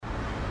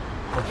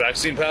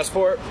Vaccine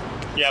passport?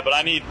 Yeah, but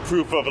I need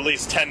proof of at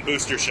least 10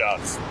 booster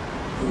shots.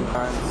 9,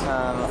 10,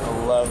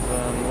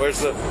 11.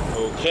 Where's the...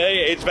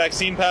 Okay, AIDS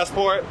vaccine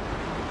passport.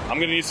 I'm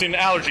gonna need to see an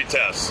allergy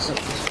test.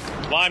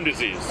 Lyme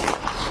disease.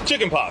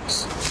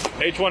 Chickenpox.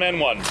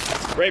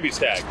 H1N1. Rabies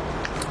tag.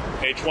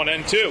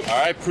 H1N2. All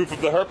right, proof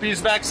of the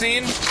herpes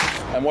vaccine.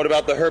 And what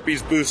about the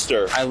herpes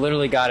booster? I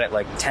literally got it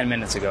like 10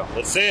 minutes ago.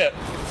 Let's see it.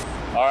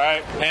 All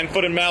right, hand,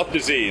 foot, and mouth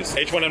disease.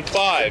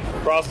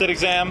 H1N5. Prostate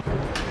exam.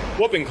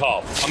 Whooping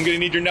cough. I'm gonna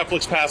need your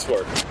Netflix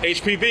password.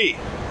 HPV.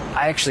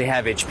 I actually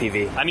have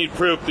HPV. I need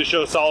proof to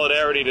show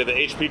solidarity to the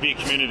HPV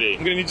community.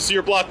 I'm gonna need to see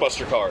your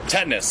Blockbuster card.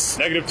 Tetanus.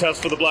 Negative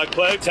test for the Black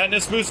Plague.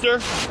 Tetanus booster.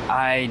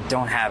 I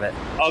don't have it.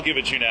 I'll give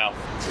it to you now.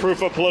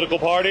 Proof of political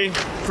party.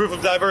 Proof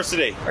of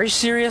diversity. Are you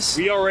serious?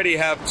 We already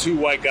have 2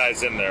 white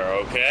guys in there,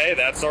 okay?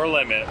 That's our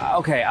limit.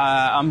 Okay,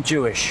 I'm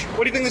Jewish.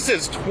 What do you think this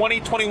is,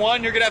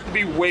 2021? You're gonna have to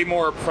be way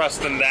more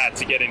oppressed than that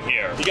to get in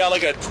here. You got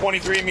like a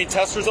 23andMe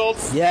test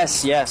results?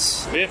 Yes.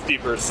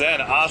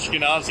 50%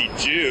 Ashkenazi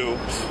Jew.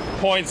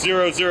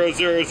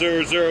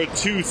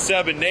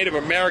 0.000027 Native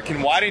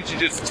American. Why didn't you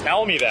just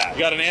tell me that? You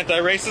got an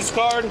anti-racist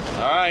card?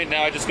 All right,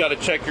 now I just got to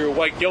check your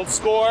white guilt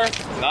score.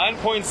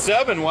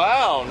 9.7.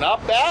 Wow,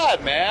 not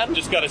bad, man.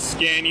 Just got to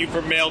scan you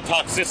for male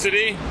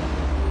toxicity.